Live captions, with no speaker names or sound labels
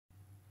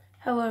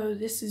Hello,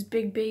 this is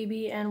Big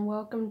Baby and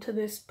welcome to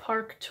this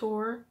park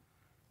tour.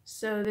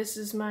 So this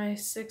is my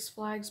Six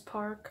Flags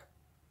park,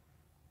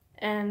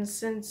 and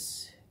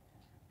since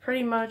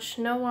pretty much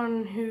no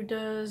one who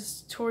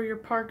does tour your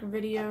park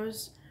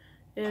videos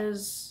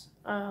is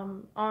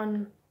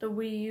on the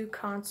Wii U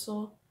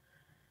console,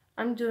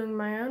 I'm doing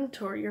my own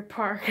tour your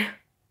park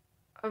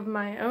of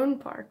my own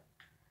park.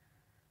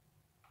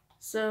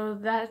 So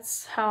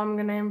that's how I'm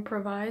gonna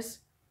improvise.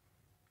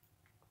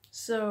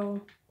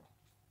 So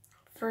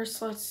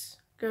first, let's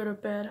go to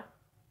bed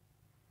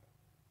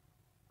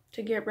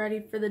to get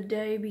ready for the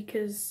day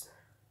because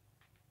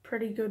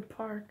pretty good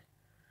park.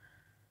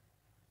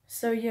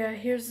 So yeah,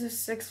 here's the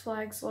Six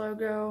Flags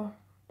logo.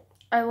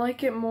 I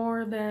like it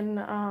more than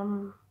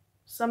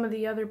some of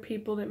the other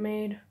people that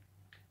made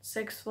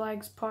Six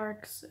Flags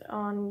parks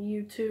on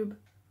YouTube,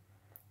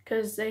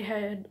 because they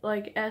had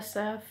like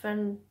SF,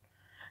 and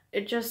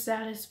it just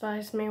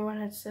satisfies me when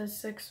it says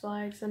Six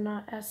Flags and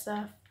not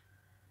SF.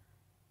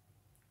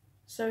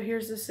 So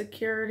here's the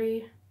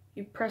security.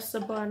 You press the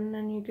button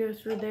and you go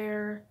through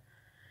there.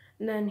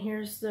 And then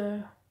here's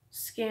the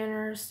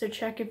scanners to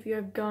check if you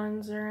have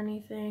guns or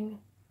anything.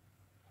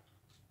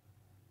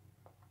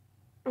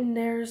 And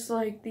there's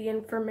like the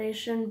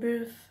information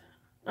booth.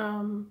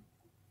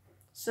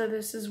 So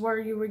this is where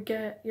you would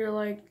get your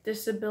like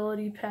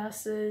disability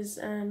passes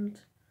and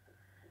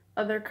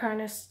other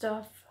kind of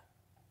stuff.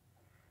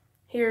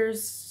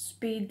 Here's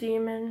Speed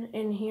Demon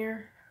in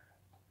here.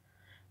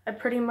 I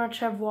pretty much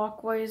have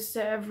walkways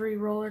to every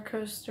roller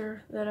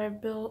coaster that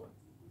I've built.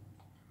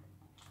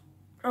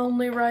 I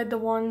only ride the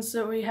ones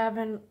that we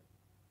haven't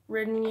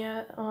ridden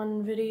yet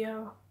on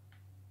video.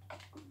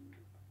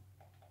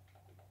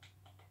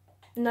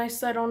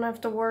 Nice, I don't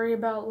have to worry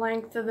about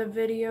length of the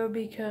video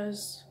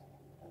because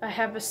I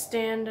have a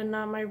stand and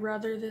not my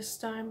brother this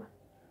time.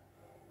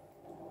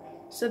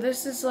 So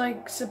this is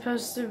like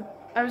supposed to,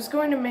 I was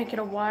going to make it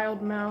a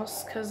wild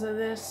mouse because of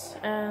this,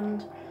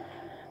 and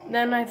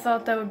then I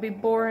thought that would be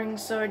boring,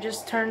 so I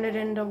just turned it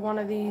into one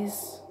of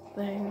these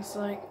things.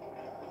 Like,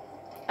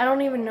 I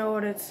don't even know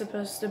what it's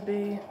supposed to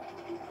be.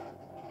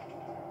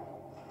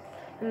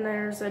 And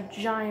there's a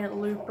giant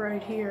loop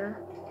right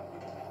here.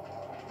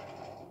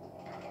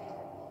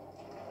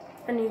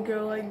 And you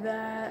go like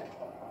that.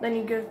 Then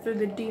you go through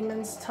the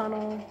Demon's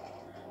Tunnel.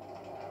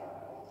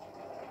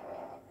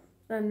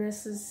 Then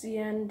this is the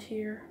end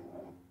here.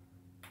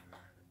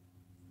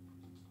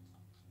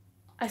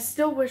 I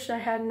still wish I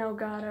had an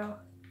Elgato.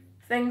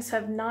 Things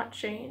have not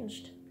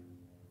changed.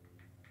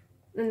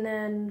 And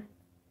then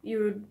you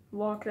would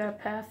walk that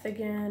path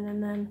again,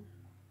 and then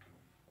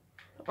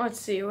let's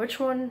see, which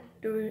one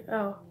do we,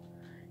 oh,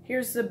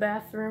 here's the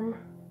bathroom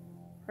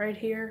right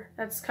here.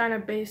 That's kind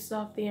of based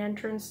off the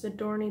entrance to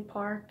Dorney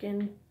Park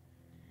in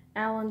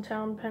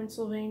Allentown,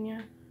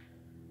 Pennsylvania.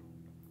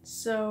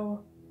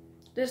 So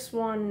this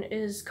one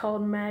is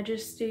called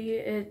Majesty.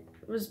 It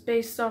was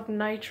based off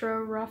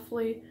Nitro,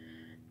 roughly.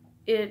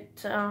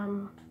 It's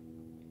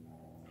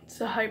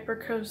a hyper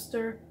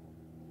coaster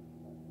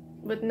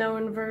with no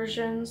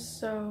inversions,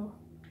 so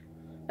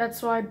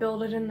that's why I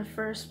built it in the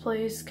first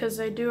place, because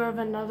I do have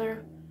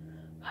another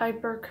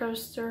hyper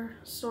coaster,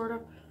 sort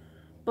of,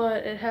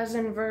 but it has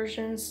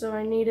inversions, so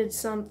I needed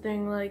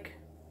something like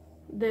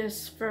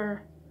this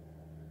for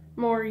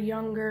more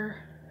younger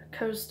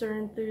coaster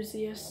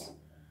enthusiasts.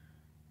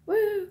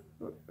 Woo!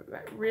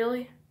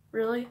 Really?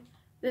 Really?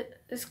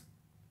 This,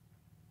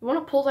 you want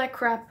to pull that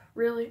crap?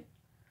 Really?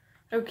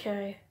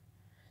 Okay.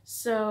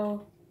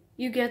 So,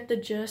 you get the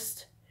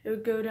gist. It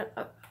would go to,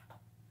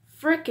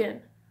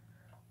 frickin'.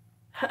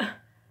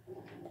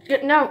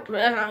 No.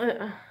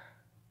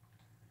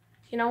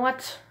 You know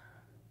what?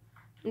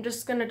 I'm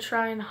just gonna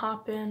try and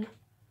hop in.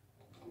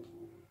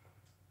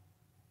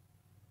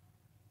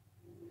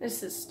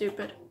 This is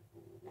stupid.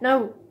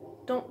 No,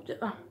 don't.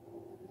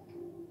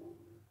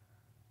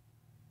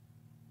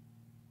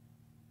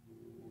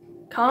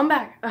 Come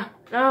back.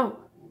 No.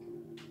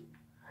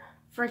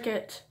 Frick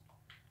it.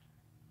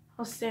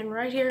 I'll stand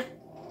right here.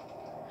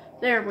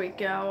 There we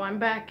go. I'm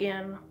back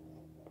in.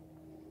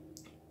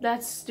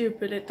 That's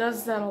stupid. It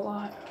does that a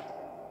lot.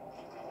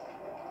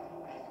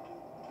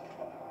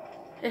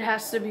 It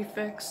has to be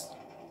fixed.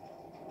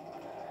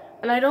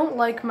 And I don't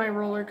like my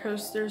roller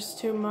coasters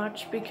too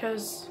much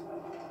because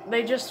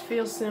they just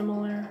feel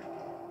similar.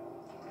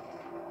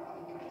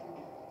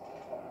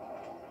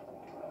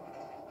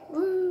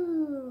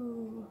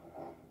 Woo!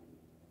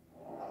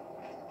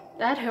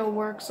 That hill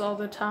works all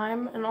the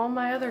time, and all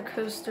my other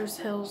coasters'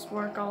 hills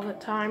work all the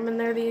time, and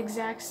they're the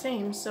exact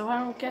same, so I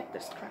don't get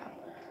this crap.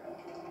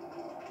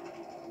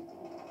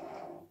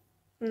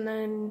 And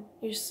then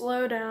you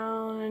slow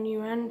down and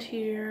you end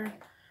here.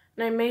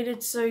 And I made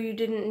it so you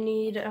didn't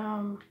need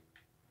a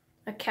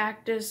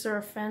cactus or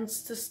a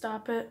fence to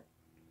stop it.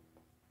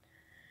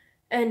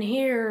 And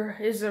here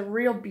is a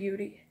real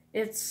beauty.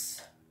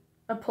 It's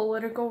a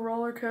political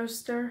roller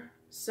coaster.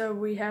 So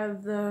we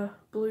have the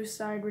blue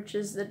side, which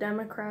is the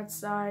Democrat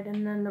side,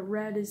 and then the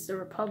red is the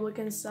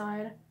Republican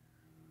side.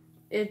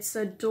 It's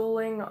a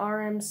dueling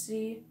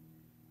RMC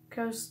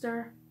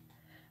coaster.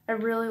 I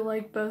really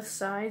like both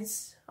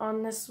sides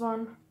on this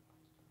one.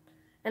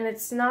 And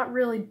it's not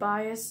really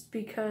biased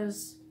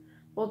because,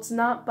 well, it's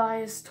not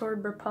biased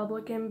toward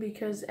Republican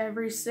because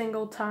every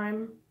single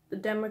time the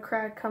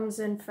Democrat comes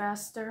in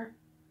faster,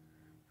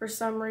 for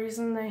some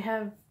reason they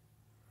have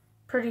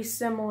pretty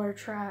similar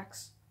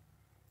tracks.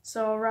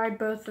 So I'll ride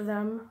both of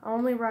them. I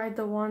only ride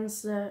the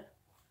ones that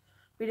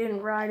we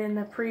didn't ride in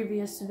the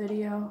previous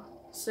video,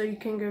 so you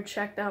can go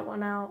check that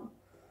one out.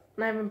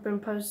 And I haven't been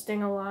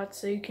posting a lot,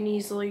 so you can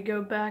easily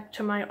go back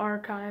to my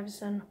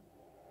archives and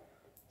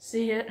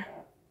see it.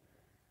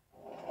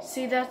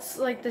 See, that's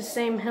like the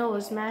same hill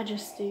as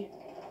Majesty.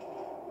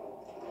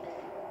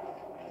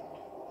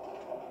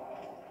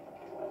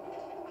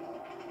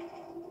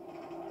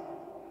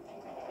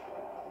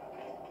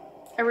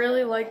 I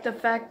really like the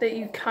fact that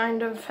you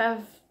kind of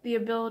have the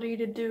ability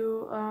to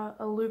do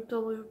a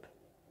loop-de-loop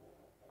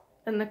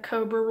and the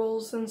Cobra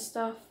rolls and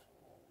stuff.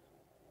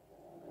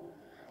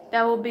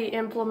 That will be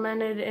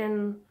implemented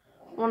in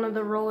one of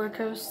the roller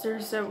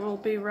coasters that we'll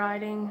be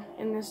riding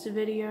in this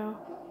video.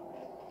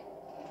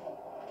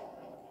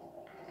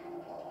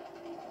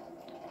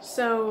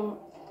 So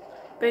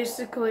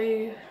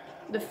basically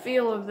the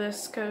feel of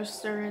this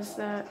coaster is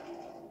that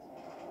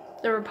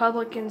the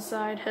Republican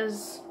side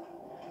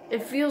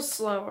it feels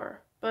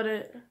slower, but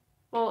it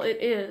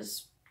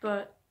is,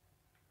 but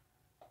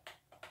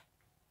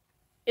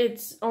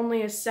it's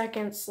only a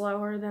second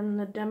slower than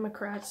the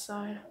Democrat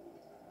side.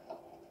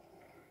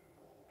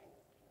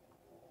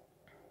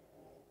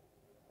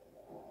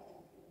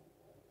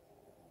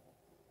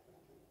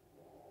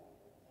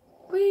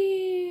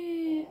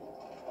 Whee!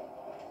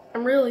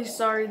 I'm really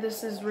sorry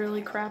this is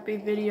really crappy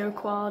video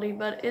quality,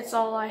 but it's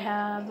all I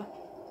have.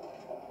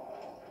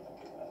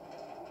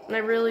 And I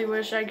really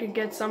wish I could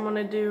get someone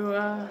to do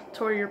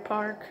Tour Your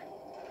Park,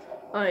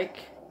 like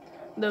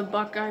the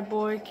Buckeye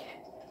Boy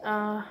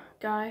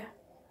guy.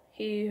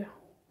 He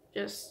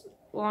just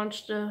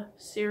launched a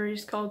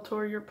series called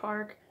Tour Your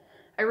Park.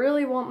 I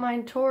really want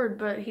mine toured,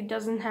 but he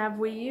doesn't have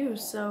Wii U,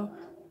 so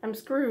I'm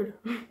screwed.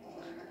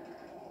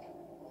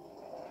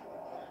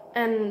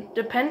 And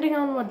depending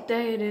on what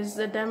day it is,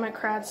 the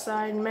Democrat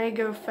side may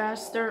go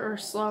faster or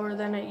slower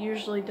than it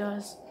usually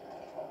does.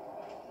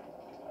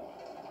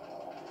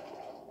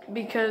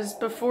 Because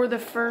before the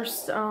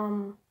first,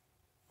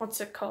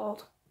 what's it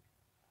called?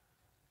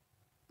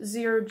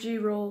 Zero G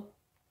roll,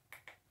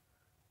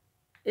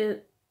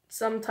 it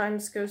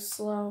sometimes goes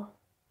slow.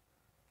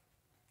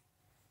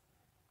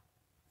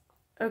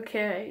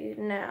 Okay,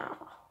 now,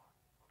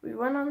 we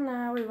went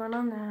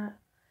on that.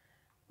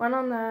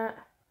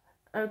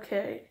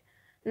 Okay,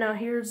 now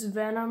here's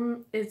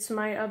Venom. It's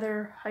my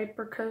other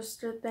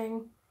hypercoaster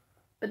thing,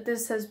 but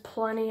this has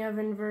plenty of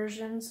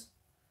inversions.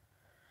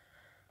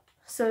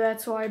 So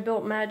that's why I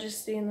built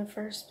Majesty in the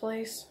first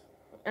place.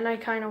 And I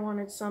kind of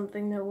wanted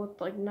something that looked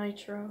like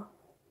Nitro.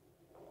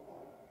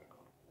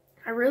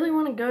 I really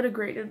want to go to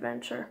Great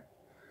Adventure.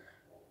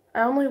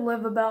 I only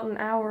live about an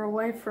hour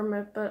away from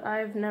it, but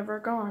I've never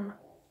gone.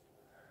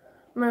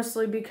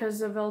 Mostly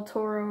because of El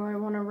Toro, I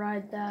want to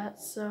ride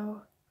that,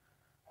 so.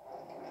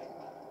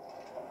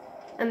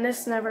 And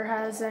this never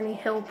has any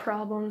hill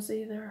problems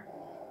either.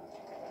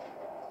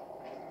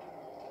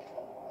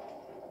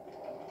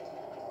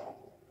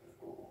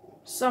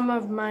 Some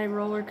of my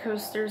roller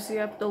coasters you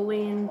have to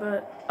lean,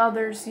 but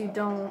others you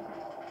don't.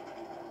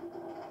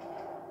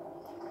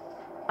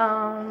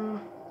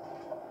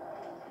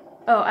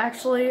 Oh,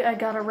 actually, I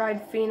gotta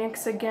ride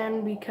Phoenix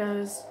again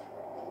because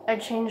I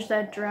changed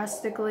that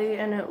drastically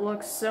and it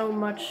looks so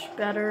much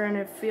better and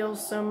it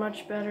feels so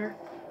much better.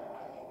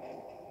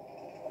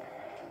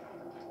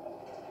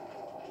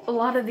 A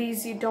lot of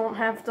these you don't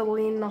have to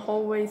lean the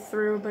whole way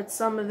through, but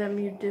some of them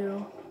you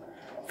do.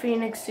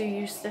 Phoenix you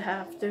used to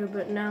have to,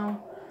 but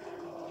now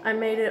I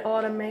made it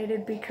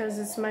automated because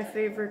it's my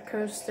favorite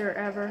coaster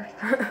ever.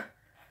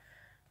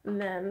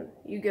 And then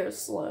you go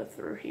slow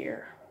through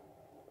here.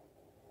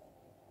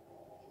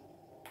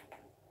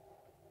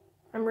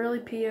 I'm really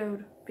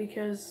PO'd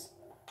because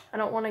I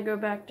don't want to go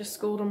back to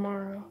school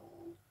tomorrow.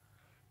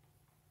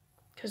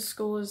 Because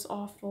school is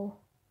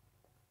awful.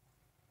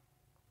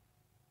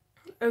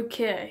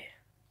 Okay.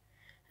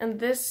 And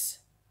this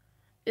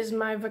is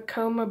my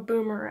Vekoma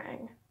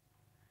Boomerang.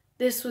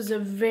 This was a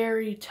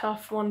very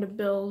tough one to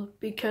build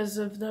because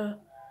of the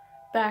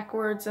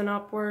backwards and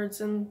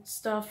upwards and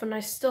stuff, and I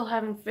still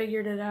haven't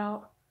figured it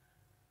out.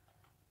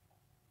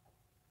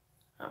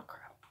 Oh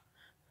crap.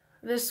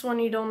 This one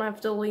you don't have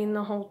to lean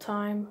the whole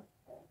time.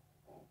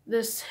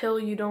 This hill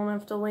you don't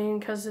have to lean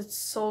because it's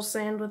Soul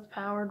Sand with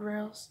powered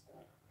rails.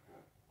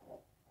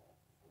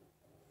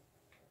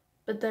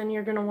 But then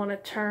you're going to want to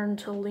turn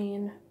to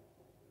lean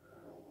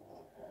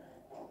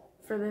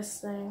for this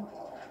thing.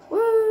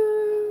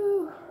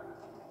 Woo!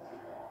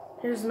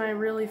 Here's my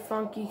really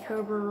funky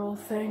Cobra roll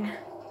thing.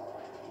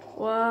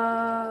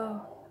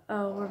 Whoa.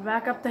 Oh, we're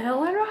back up the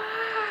hill and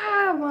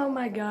oh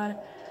my god.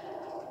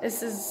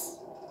 This is...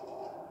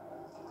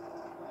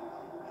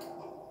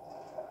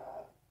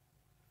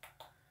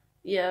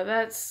 Yeah,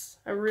 that's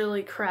a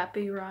really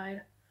crappy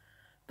ride.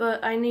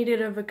 But I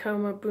needed a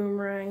Vekoma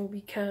Boomerang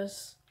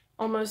because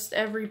almost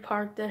every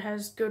park that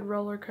has good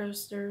roller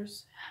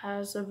coasters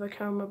has a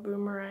Vekoma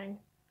Boomerang.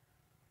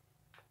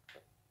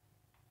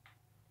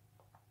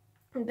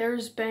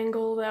 There's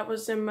Bengal, that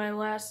was in my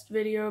last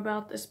video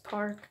about this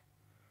park.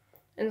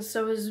 And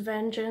so is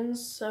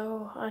Vengeance,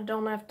 so I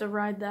don't have to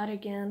ride that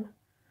again.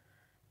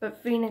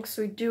 But Phoenix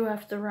we do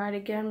have to ride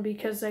again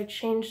because I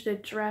changed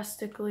it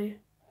drastically.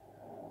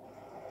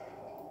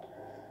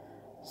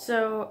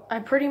 So I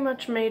pretty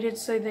much made it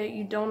so that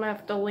you don't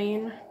have to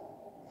lean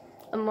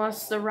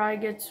unless the ride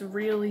gets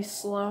really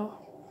slow.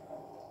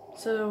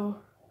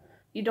 So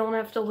you don't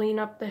have to lean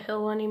up the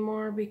hill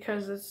anymore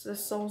because it's the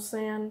Soul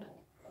Sand.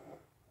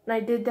 And I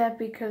did that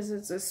because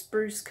it's a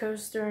spruce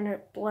coaster and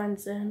it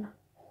blends in.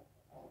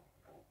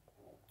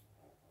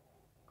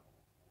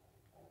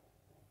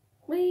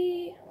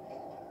 Whee!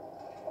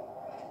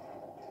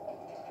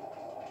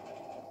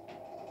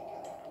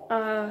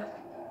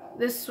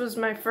 This was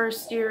my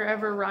first year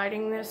ever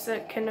riding this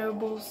at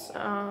Knoebels,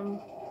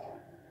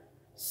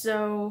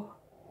 so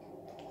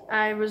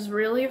I was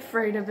really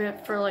afraid of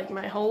it for like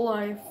my whole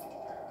life,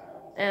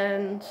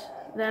 and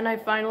then I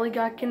finally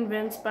got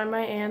convinced by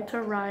my aunt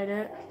to ride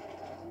it,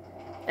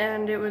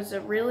 and it was a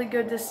really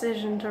good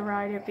decision to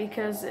ride it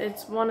because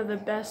it's one of the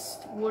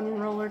best wooden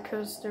roller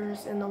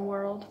coasters in the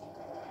world.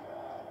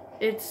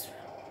 It's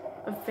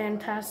a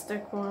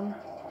fantastic one.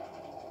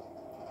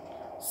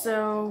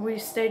 So we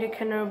stayed at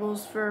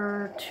Knoebels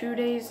for 2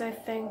 days, I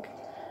think,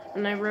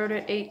 and I rode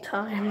it 8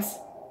 times.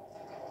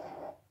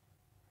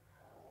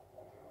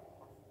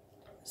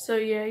 So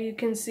yeah, you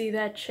can see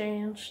that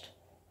changed.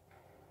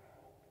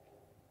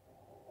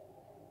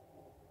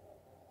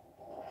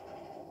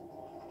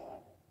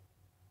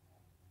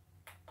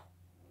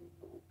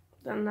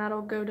 Then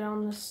that'll go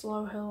down this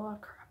slow hill. Oh,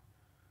 crap.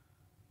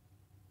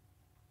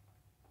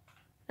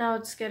 Now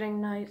it's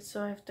getting night,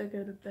 so I have to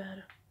go to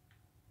bed.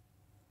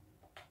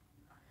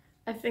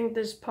 I think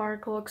this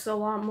park looks a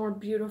lot more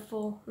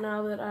beautiful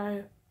now that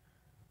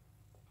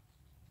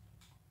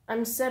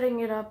I'm setting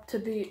it up to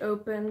be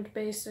opened,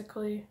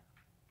 basically.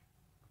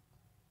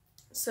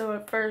 So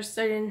at first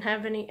I didn't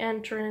have any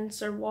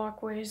entrance or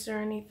walkways or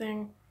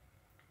anything.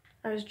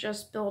 I was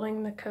just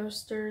building the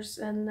coasters,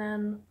 and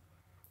then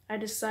I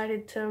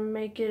decided to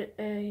make it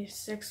a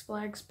Six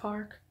Flags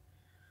park,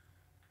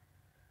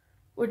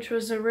 which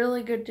was a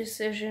really good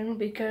decision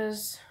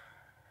because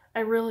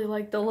I really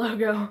like the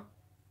logo.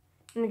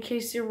 In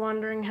case you're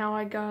wondering how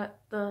I got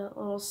the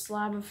little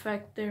slab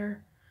effect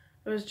there,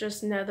 it was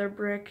just nether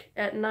brick.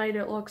 At night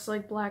it looks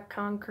like black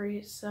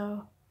concrete,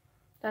 so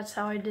that's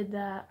how I did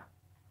that.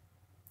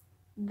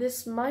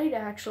 This might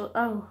actually,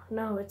 oh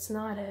no, it's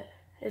not it.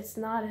 It's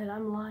not it,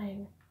 I'm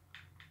lying.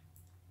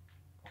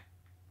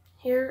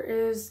 Here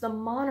is the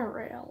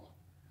monorail.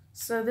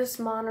 So this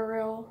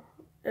monorail,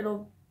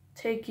 it'll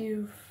take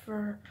you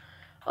for,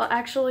 well,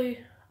 actually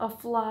a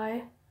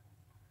fly.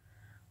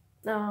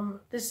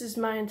 This is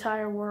my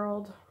entire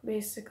world,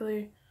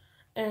 basically,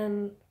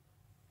 and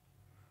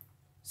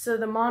so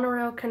the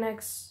monorail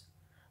connects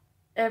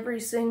every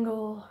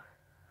single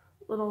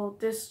little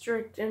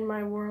district in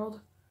my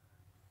world.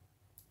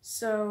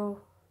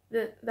 So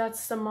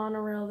that's the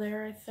monorail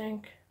there, I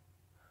think.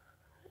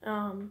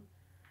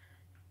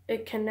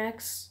 It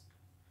connects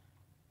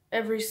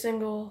every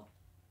single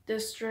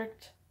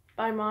district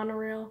by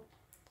monorail.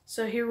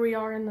 So here we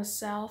are in the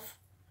south,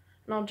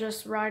 and I'll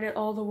just ride it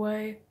all the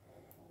way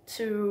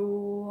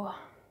to,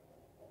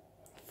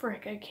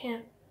 frick, I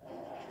can't.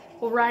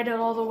 We'll ride it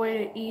all the way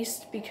to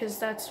east because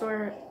that's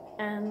where it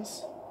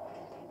ends.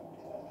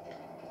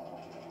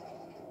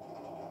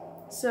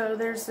 So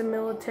there's the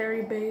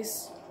military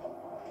base.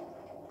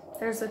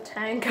 There's a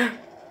tank.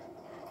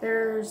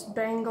 There's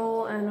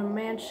Bengal and a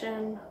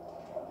mansion.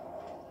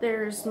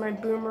 There's my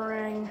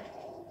boomerang.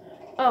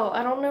 Oh,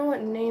 I don't know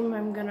what name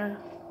I'm gonna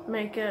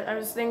make it. I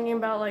was thinking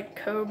about like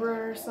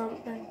Cobra or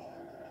something.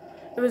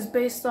 It was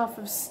based off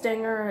of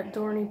Stinger at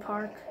Dorney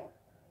Park.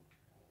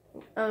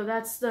 Oh,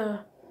 that's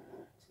the,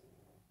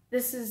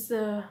 this is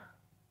the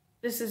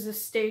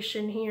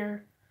station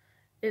here.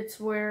 It's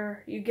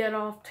where you get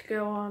off to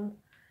go on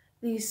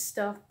these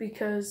stuff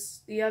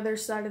because the other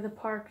side of the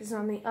park is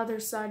on the other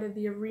side of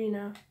the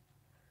arena.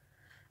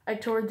 I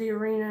toured the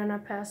arena in a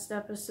past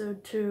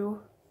episode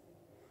too.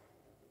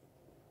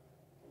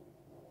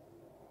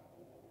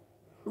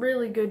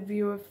 Really good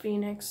view of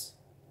Phoenix.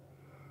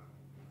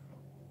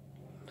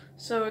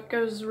 So it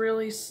goes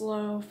really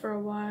slow for a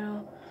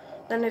while,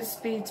 then it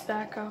speeds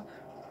back up.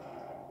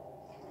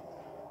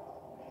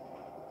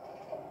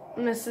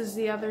 And this is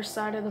the other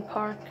side of the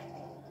park.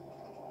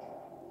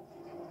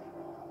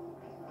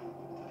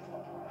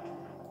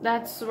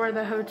 That's where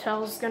the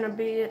hotel's gonna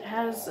be. It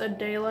has a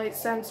daylight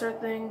sensor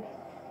thing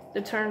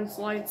that turns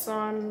lights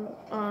on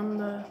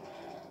the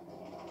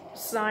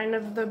sign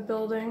of the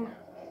building.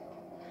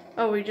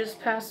 Oh, we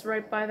just passed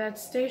right by that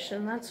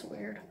station. That's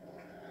weird.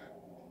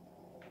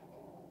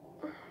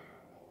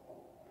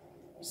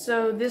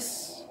 So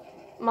this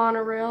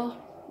monorail,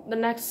 the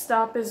next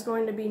stop is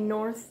going to be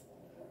north.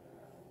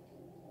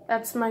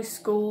 That's my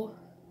school.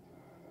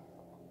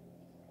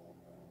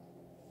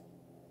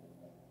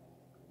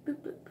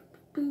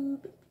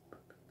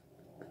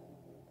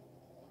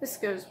 This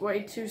goes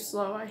way too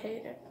slow, I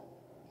hate it.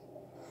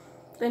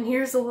 Then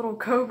here's a little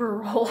cobra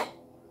roll,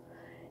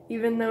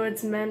 even though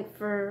it's meant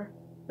for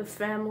the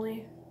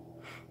family.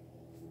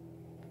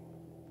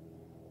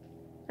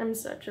 I'm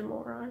such a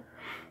moron.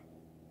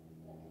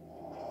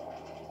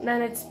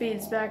 Then it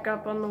speeds back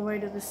up on the way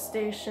to the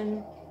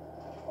station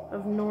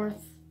of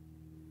North.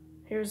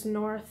 Here's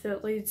North.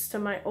 It leads to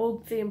my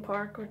old theme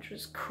park, which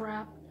was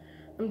crap.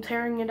 I'm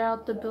tearing it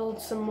out to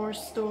build some more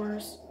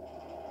stores.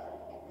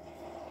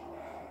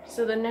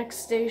 So the next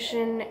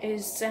station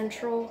is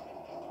Central.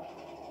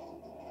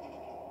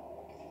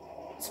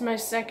 It's my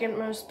second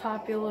most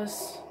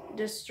populous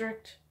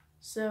district.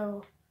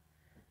 So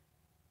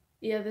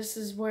yeah, this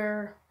is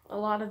where a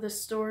lot of the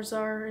stores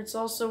are. It's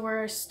also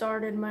where I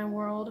started my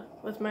world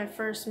with my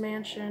first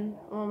mansion.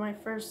 Well, my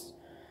first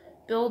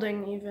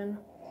building even.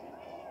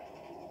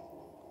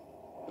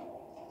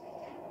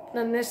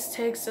 Then this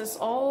takes us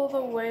all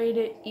the way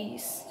to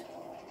East.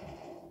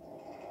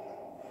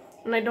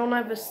 And I don't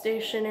have a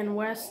station in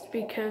West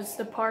because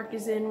the park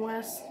is in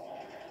West.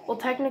 Well,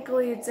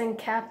 technically it's in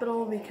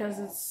Capital because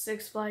it's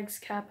Six Flags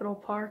Capital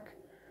Park.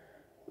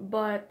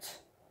 But,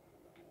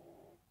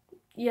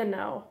 you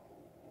know,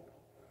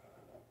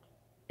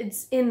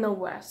 it's in the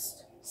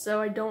West,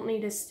 so I don't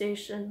need a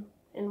station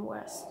in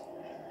West.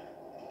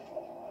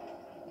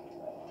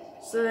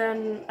 So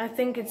then I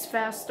think it's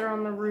faster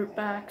on the route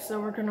back, so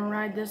we're gonna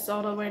ride this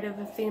all the way to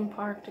the theme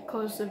park to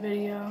close the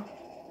video.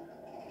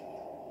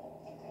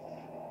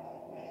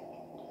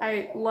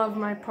 I love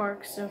my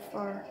park so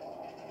far.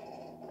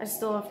 I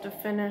still have to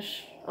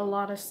finish a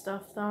lot of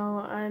stuff though.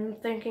 I'm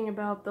thinking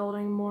about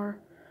building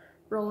more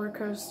roller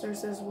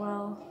coasters as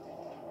well.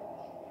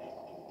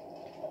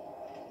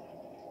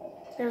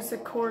 There's the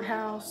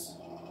courthouse.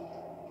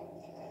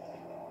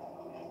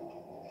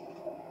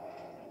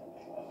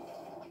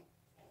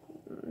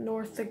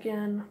 North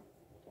again.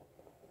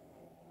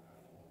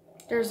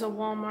 There's a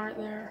Walmart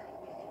there.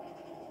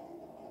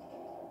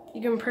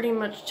 You can pretty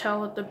much tell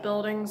what the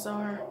buildings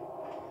are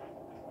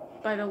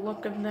by the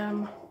look of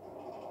them.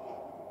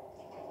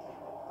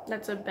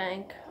 That's a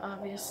bank,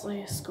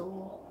 obviously, a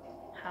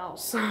school,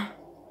 house.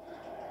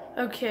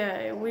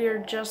 Okay, we are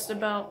just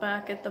about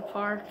back at the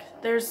park.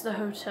 There's the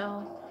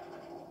hotel.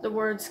 The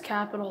words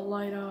Capital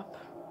light up.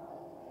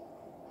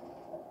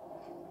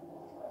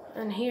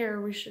 And here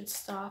we should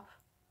stop.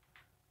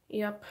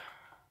 Yep.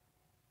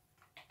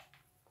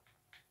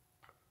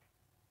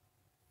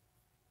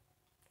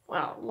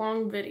 Wow,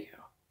 long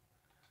video.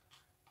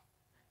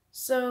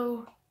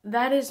 So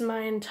that is my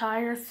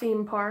entire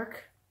theme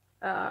park.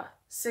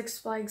 Six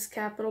Flags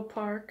Capital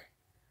Park.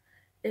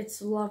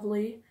 It's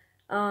lovely.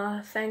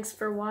 Thanks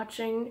for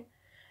watching,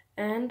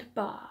 and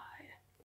bye.